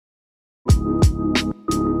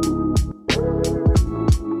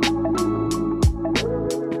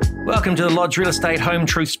Welcome to the Lodge Real Estate Home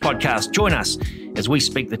Truths Podcast. Join us as we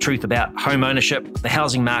speak the truth about home ownership, the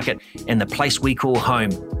housing market, and the place we call home,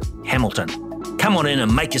 Hamilton. Come on in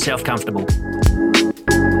and make yourself comfortable.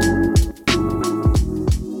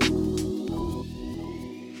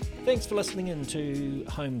 Thanks for listening in to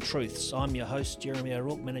Home Truths. I'm your host, Jeremy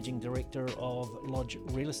O'Rourke, Managing Director of Lodge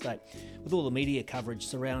Real Estate. With all the media coverage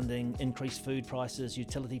surrounding increased food prices,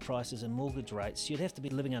 utility prices and mortgage rates, you'd have to be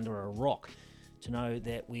living under a rock to know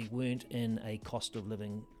that we weren't in a cost of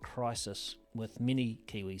living crisis, with many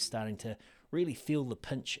Kiwis starting to really feel the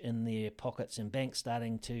pinch in their pockets and banks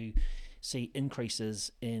starting to see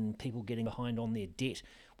increases in people getting behind on their debt.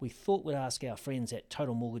 We thought we'd ask our friends at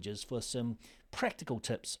Total Mortgages for some practical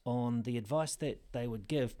tips on the advice that they would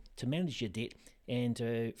give to manage your debt and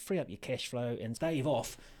to free up your cash flow and stave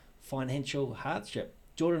off financial hardship.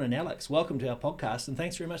 Jordan and Alex, welcome to our podcast and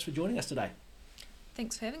thanks very much for joining us today.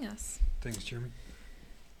 Thanks for having us. Thanks, Jeremy.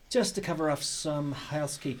 Just to cover off some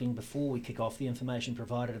housekeeping before we kick off, the information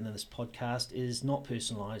provided in this podcast is not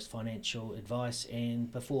personalised financial advice,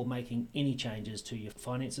 and before making any changes to your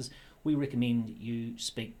finances, we recommend you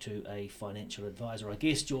speak to a financial advisor. I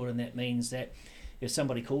guess, Jordan, that means that if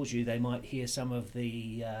somebody calls you, they might hear some of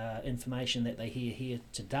the information that they hear here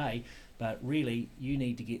today, but really you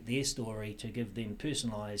need to get their story to give them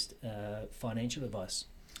personalised financial advice.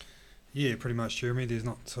 Yeah, pretty much, Jeremy. There's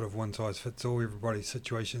not sort of one size fits all. Everybody's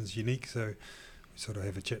situation is unique, so we sort of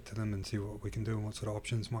have a chat to them and see what we can do and what sort of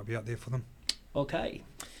options might be out there for them. Okay,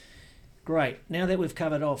 great. Now that we've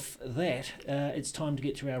covered off that, it's time to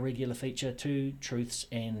get to our regular feature, Two Truths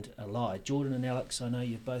and a Lie. Jordan and Alex, I know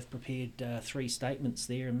you've both prepared three statements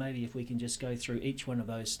there, and maybe if we can just go through each one of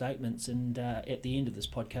those statements, and at the end of this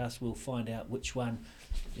podcast we'll find out which one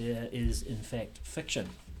is in fact fiction.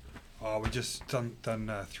 Oh, we just done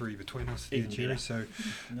three between us there, Even Jerry. better. So,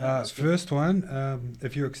 No, first one,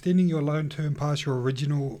 if you're extending your loan term past your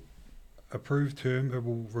original approved term, it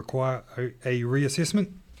will require a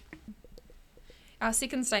reassessment. Our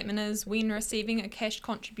second statement is when receiving a cash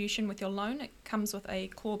contribution with your loan, it comes with a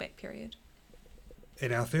clawback period.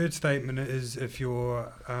 And our third statement is if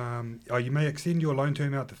you're, you may extend your loan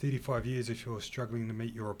term out to 35 years if you're struggling to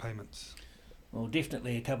meet your repayments. Well,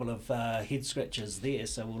 definitely a couple of head scratches there,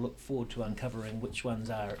 so we'll look forward to uncovering which ones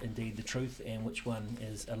are indeed the truth and which one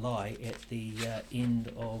is a lie at the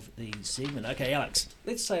end of the segment. Okay, Alex,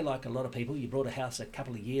 let's say like a lot of people, you bought a house a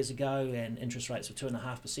couple of years ago and interest rates were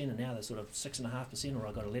 2.5% and now they're sort of 6.5%, or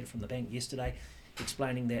I got a letter from the bank yesterday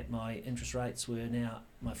explaining that my interest rates were now,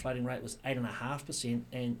 my floating rate was 8.5%,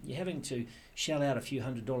 and you're having to shell out a few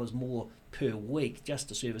 $100s more per week just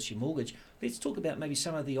to service your mortgage. Let's talk about maybe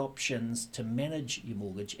some of the options to manage your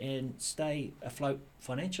mortgage and stay afloat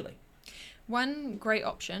financially. One great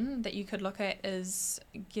option that you could look at is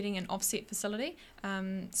getting an offset facility.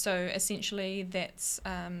 So essentially that's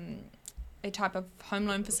a type of home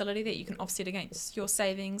loan facility that you can offset against your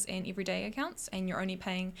savings and everyday accounts, and you're only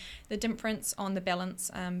paying the difference on the balance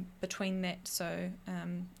between that. So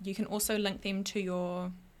you can also link them to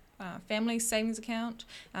your family savings account.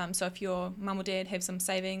 So if your mum or dad have some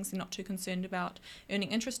savings they're not too concerned about earning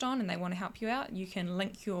interest on and they want to help you out, you can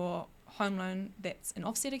link your home loan that's an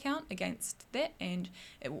offset account against that, and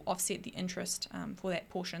it will offset the interest for that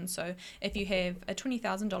portion. So if you have a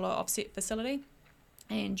 $20,000 offset facility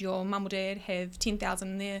and your mum or dad have $10,000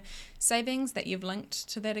 in their savings that you've linked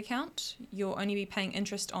to that account, you'll only be paying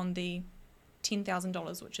interest on the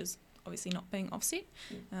 $10,000, which is obviously not being offset.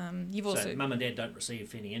 You've also, so mum and dad don't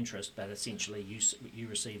receive any interest, but essentially you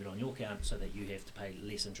receive it on your account so that you have to pay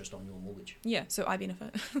less interest on your mortgage. yeah, so I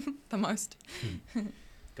benefit the most.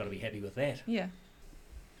 Got to be happy with that. Yeah.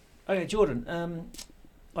 Okay, Jordan,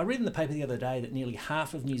 I read in the paper the other day that nearly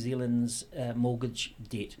half of New Zealand's mortgage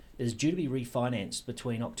debt is due to be refinanced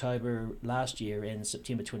between October last year and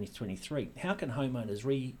September 2023. How can homeowners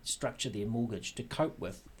restructure their mortgage to cope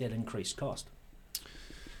with that increased cost?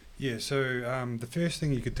 Yeah, so the first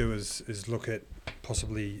thing you could do is look at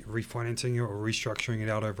possibly refinancing it or restructuring it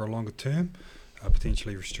out over a longer term,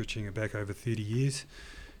 potentially restricting it back over 30 years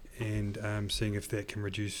and seeing if that can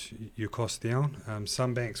reduce your costs down.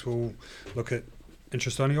 Some banks will look at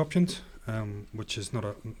interest-only options, which is not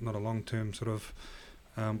a long-term sort of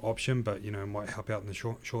option, but might help out in the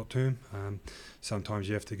short term. Sometimes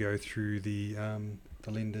you have to go through the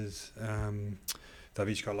lenders. They've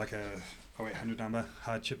each got like a 0800 number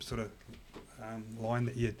hardship sort of line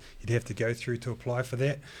that you'd have to go through to apply for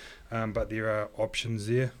that. But there are options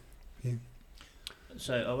there. Yeah.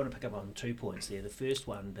 So I want to pick up on 2 points there. The first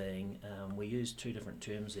one being we used two different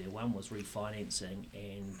terms there. One was refinancing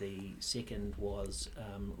and the second was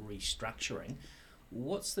restructuring.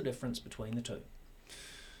 What's the difference between the two?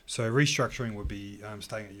 So restructuring would be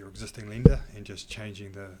staying at your existing lender and just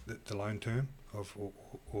changing the loan term of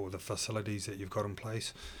or the facilities that you've got in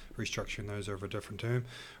place, restructuring those over a different term.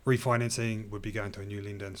 Refinancing would be going to a new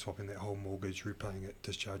lender and swapping that whole mortgage, repaying it,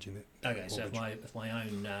 discharging it. Okay, so if my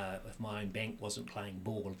own bank wasn't playing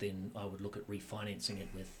ball, then I would look at refinancing it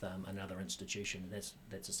with another institution.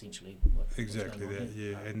 That's essentially Exactly what's going that, on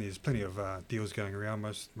here. yeah. And there's plenty of deals going around.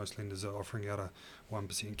 Most lenders are offering out a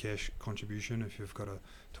 1% cash contribution if you've got a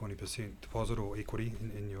 20% deposit or equity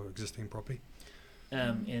in your existing property.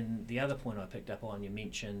 And the other point I picked up on, you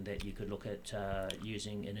mentioned that you could look at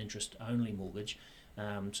using an interest-only mortgage.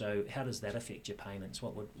 So how does that affect your payments?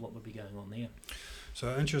 What would be going on there?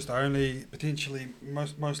 So interest only, potentially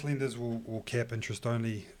most lenders will cap interest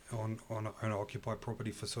only on an occupied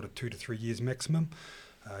property for sort of 2 to 3 years maximum.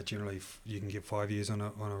 Generally, you can get 5 years on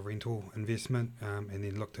a rental investment, and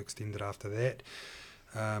then look to extend it after that.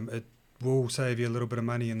 It will save you a little bit of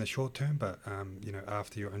money in the short term, but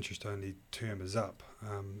after your interest only term is up,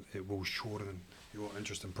 it will shorten your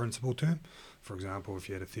interest and principal term. For example, if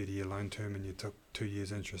you had a 30-year loan term and you took 2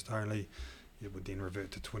 years interest only, it would then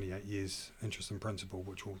revert to 28 years interest and principal,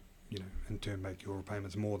 which will in turn make your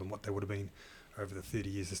repayments more than what they would have been over the 30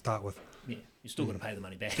 years to start with. Yeah, you're still got to pay the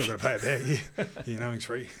money back. Still got to pay it back, yeah. Nothing's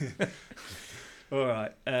free. All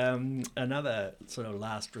right. Another sort of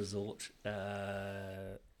last resort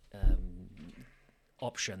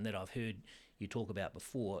option that I've heard you talk about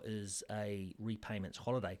before is a repayments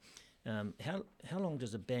holiday. How long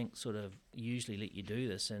does a bank sort of usually let you do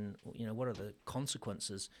this, and what are the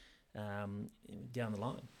consequences down the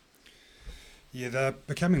line? Yeah, they're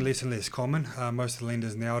becoming less and less common. Most of the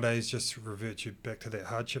lenders nowadays just revert you back to that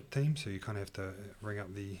hardship team, so you kind of have to ring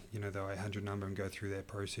up the 800 number and go through that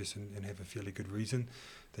process and have a fairly good reason.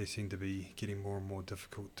 They seem to be getting more and more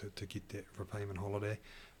difficult to get that repayment holiday,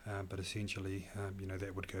 but essentially,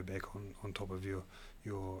 that would go back on top of your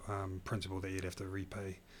principal that you'd have to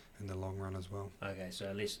repay in the long run as well. Okay,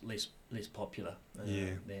 so less popular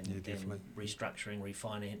than definitely. Restructuring,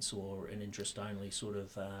 refinance, or an interest-only sort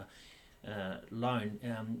of loan.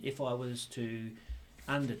 If I was to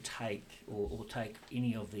undertake or take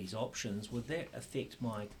any of these options, would that affect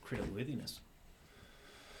my creditworthiness?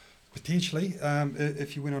 Potentially,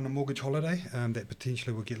 if you went on a mortgage holiday, that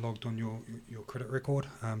potentially will get logged on your credit record.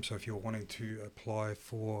 So if you're wanting to apply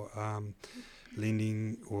for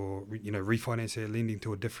lending or refinance their lending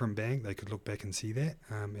to a different bank, they could look back and see that,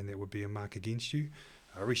 and that would be a mark against you.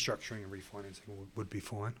 Restructuring and refinancing would be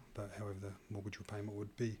fine, but however the mortgage repayment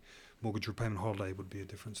holiday would be a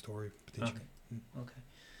different story potentially. Okay.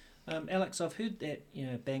 Alex, I've heard that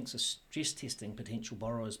banks are stress testing potential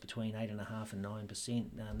borrowers between 8.5% and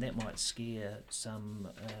 9%. That might scare some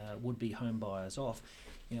would-be home buyers off.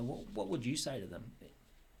 What would you say to them?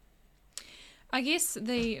 I guess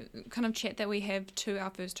the kind of chat that we have to our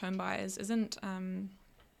first home buyers isn't.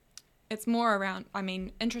 It's more around,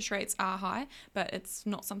 interest rates are high, but it's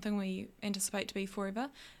not something we anticipate to be forever.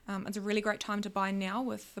 It's a really great time to buy now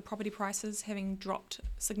with the property prices having dropped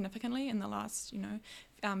significantly in the last,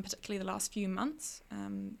 particularly the last few months.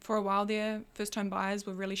 For a while there, first home buyers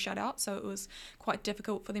were really shut out, so it was quite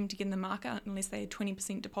difficult for them to get in the market unless they had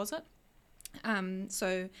 20% deposit.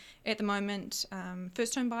 So at the moment,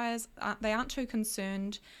 first home buyers, they aren't too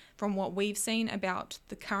concerned from what we've seen about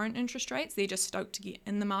the current interest rates. They're just stoked to get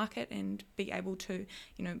in the market and be able to,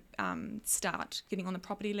 start getting on the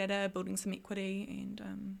property ladder, building some equity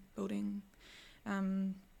and building,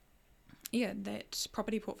 that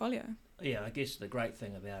property portfolio. Yeah, I guess the great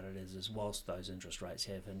thing about it is whilst those interest rates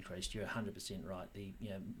have increased, you're 100% right. The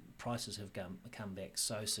prices have come back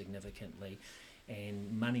so significantly,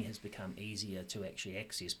 and money has become easier to actually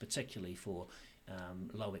access, particularly for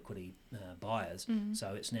low equity buyers.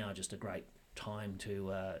 So it's now just a great time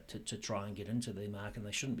to try and get into the market, and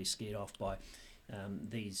they shouldn't be scared off by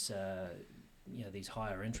these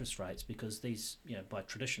higher interest rates, because these, by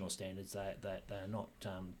traditional standards, they're not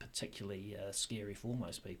particularly scary for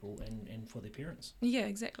most people and for their parents. Yeah,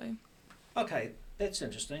 exactly. Okay, that's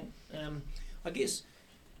interesting. I guess,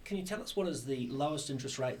 can you tell us what is the lowest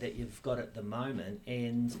interest rate that you've got at the moment,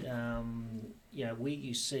 and where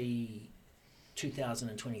you see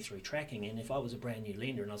 2023 tracking? And if I was a brand new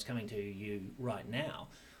lender and I was coming to you right now,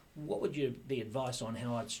 what would you be advice on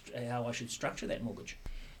how I should structure that mortgage?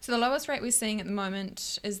 So the lowest rate we're seeing at the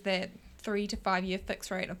moment is that 3 to 5 year fixed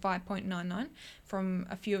rate of 5.99 from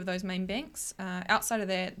a few of those main banks. Outside of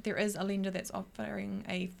that, there is a lender that's offering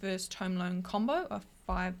a first home loan combo of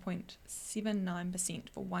 5.79%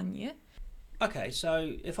 for 1 year. Okay,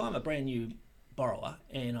 so if I'm a brand new borrower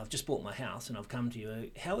and I've just bought my house and I've come to you,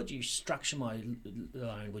 how would you structure my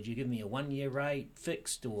loan? Would you give me a 1 year rate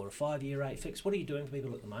fixed or a 5 year rate fixed? What are you doing for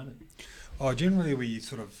people at the moment? Generally we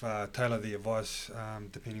sort of tailor the advice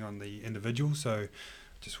depending on the individual. So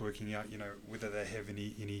just working out, whether they have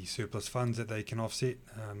any surplus funds that they can offset.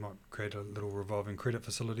 Might create a little revolving credit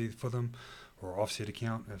facility for them, or offset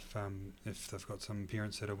account if they've got some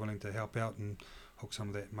parents that are willing to help out and hook some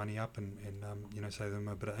of that money up and save them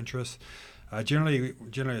a bit of interest. Generally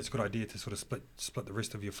it's a good idea to sort of split the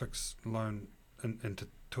rest of your fixed loan into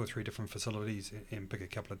 2 or 3 different facilities and pick a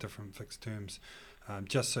couple of different fixed terms,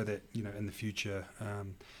 just so that in the future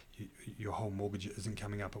your whole mortgage isn't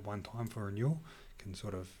coming up at one time for renewal. Can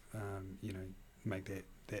sort of make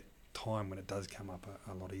that time when it does come up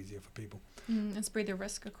a lot easier for people. And spread the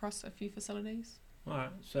risk across a few facilities. All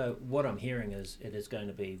right, so what I'm hearing is it is going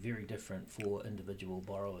to be very different for individual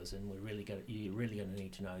borrowers, and you're really going to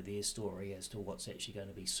need to know their story as to what's actually going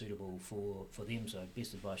to be suitable for them. So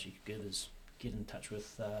best advice you could give is get in touch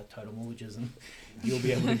with Total Mortgages and you'll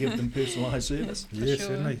be able to give them personalised service. Yeah, sure.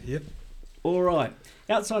 Certainly, yep. All right,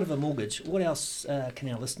 outside of a mortgage, what else can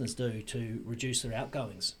our listeners do to reduce their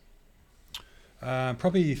outgoings?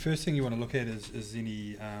 Probably the first thing you want to look at is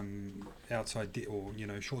any outside debt or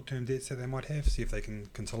short-term debts that they might have. See if they can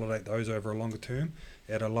consolidate those over a longer term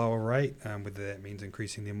at a lower rate, whether that means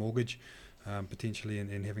increasing their mortgage potentially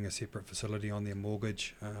and having a separate facility on their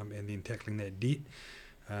mortgage, and then tackling that debt.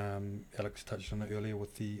 Alex touched on it earlier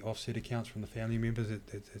with the offset accounts from the family members.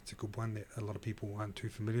 It's a good one that a lot of people aren't too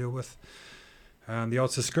familiar with. The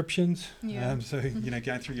old subscriptions, so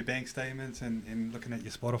going through your bank statements and looking at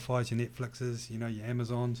your Spotifys, your Netflixes, your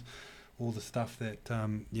Amazons, all the stuff that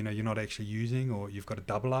you're not actually using, or you've got to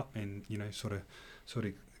double up, and sort of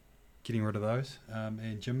getting rid of those.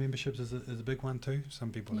 And gym memberships is a big one too.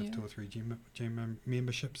 Some people have 2 or 3 gym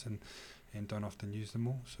memberships and don't often use them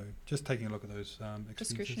all. So just taking a look at those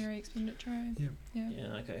discretionary expenditure.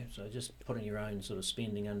 Yeah. Okay. So just putting your own sort of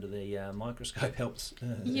spending under the microscope helps.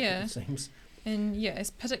 Yeah. It seems. And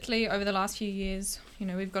it's particularly over the last few years,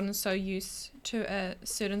 we've gotten so used to a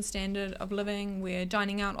certain standard of living. We're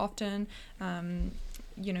dining out often.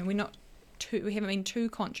 We haven't been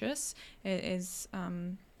too conscious as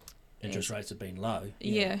interest rates have been low.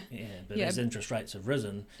 But as interest rates have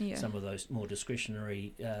risen, some of those more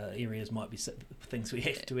discretionary areas might be things we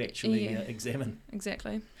have to actually examine.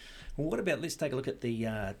 Exactly. Well, what about, let's take a look at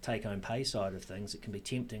the take-home pay side of things. It can be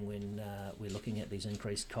tempting when we're looking at these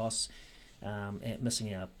increased costs. At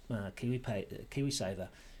missing our KiwiSaver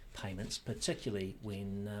payments, particularly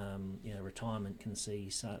when retirement can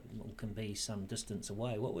be some distance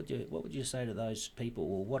away. What would you say to those people,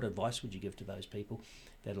 or what advice would you give to those people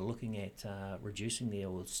that are looking at reducing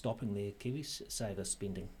or stopping their KiwiSaver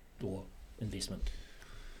spending or investment?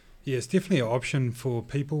 Yeah, it's definitely an option for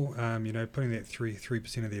people. Putting that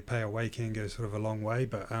 3% of their pay away can go sort of a long way,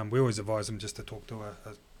 but we always advise them just to talk to a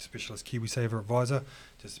specialist KiwiSaver advisor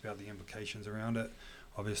just about the implications around it.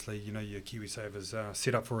 Obviously, your KiwiSaver's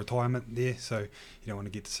set up for retirement there, so you don't want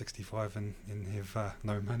to get to 65 and have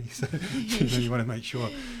no money. So you want to make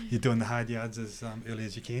sure you're doing the hard yards as early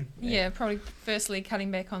as you can. Yeah, probably firstly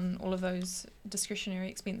cutting back on all of those discretionary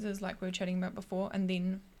expenses like we were chatting about before, and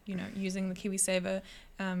then using the KiwiSaver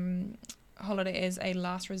holiday as a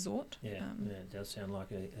last resort. It does sound like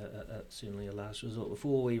certainly a last resort.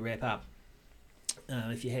 Before we wrap up,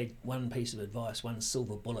 if you had one piece of advice, one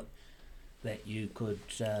silver bullet that you could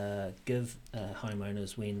give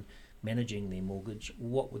homeowners when managing their mortgage,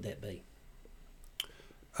 what would that be?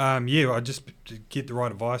 I'd just get the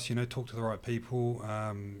right advice, talk to the right people,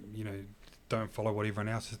 don't follow what everyone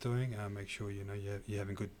else is doing. Make sure, you're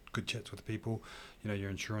having good chats with people, your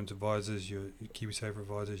insurance advisors, your KiwiSaver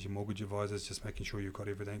advisors, your mortgage advisors, just making sure you've got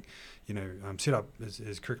everything, set up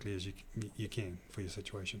as correctly as you can for your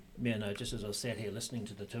situation. Yeah, no, just as I sat here listening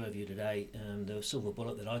to the two of you today, the silver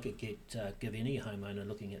bullet that I could give any homeowner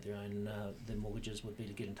looking at their own their mortgages would be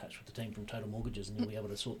to get in touch with the team from Total Mortgages, and they'll be able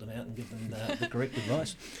to sort them out and give them the correct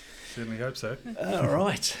advice. Certainly hope so. All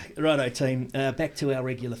right. Righto, team. Back to our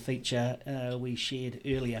regular feature we shared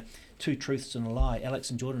earlier, 2 truths and a lie. Alex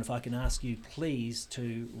and Jordan, if I can ask you please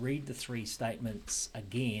to read the 3 statements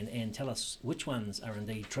again and tell us which ones are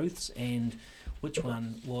indeed truths and which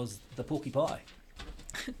one was the porky pie.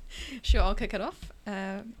 Sure, I'll kick it off.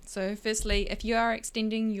 So firstly, if you are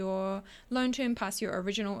extending your loan term past your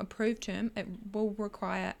original approved term, it will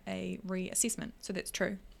require a reassessment. So that's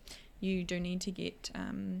true. you do need to get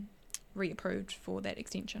reapproved for that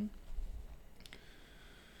extension.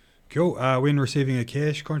 Cool. When receiving a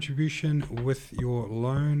cash contribution with your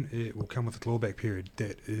loan, it will come with a clawback period.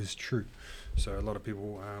 That is true. So a lot of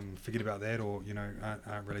people forget about that, or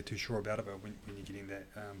aren't really too sure about it. But when you're getting that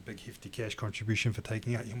big hefty cash contribution for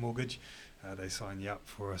taking out your mortgage, they sign you up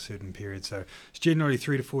for a certain period. So it's generally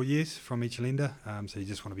 3 to 4 years from each lender. So you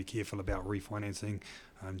just want to be careful about refinancing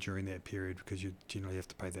during that period, because you generally have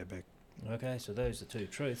to pay that back. Okay, so those are two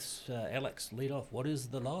truths. Alex, lead off. What is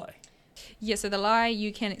the lie? Yeah, so the lie,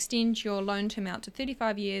 you can extend your loan term out to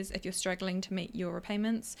 35 years if you're struggling to meet your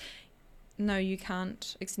repayments. No, you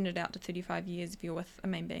can't extend it out to 35 years if you're with a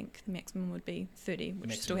main bank. The maximum would be 30,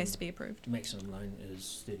 which still has to be approved. The maximum loan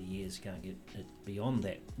is 30 years. You can't get it beyond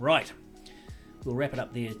that. Right. We'll wrap it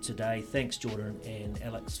up there today. Thanks, Jordan and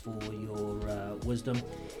Alex, for your wisdom.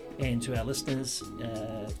 And to our listeners,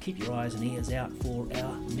 keep your eyes and ears out for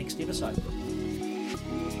our next episode.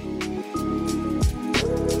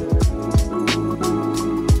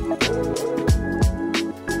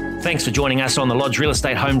 Thanks for joining us on the Lodge Real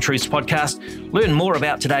Estate Home Truths podcast. Learn more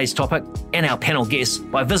about today's topic and our panel guests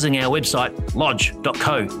by visiting our website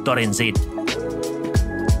lodge.co.nz.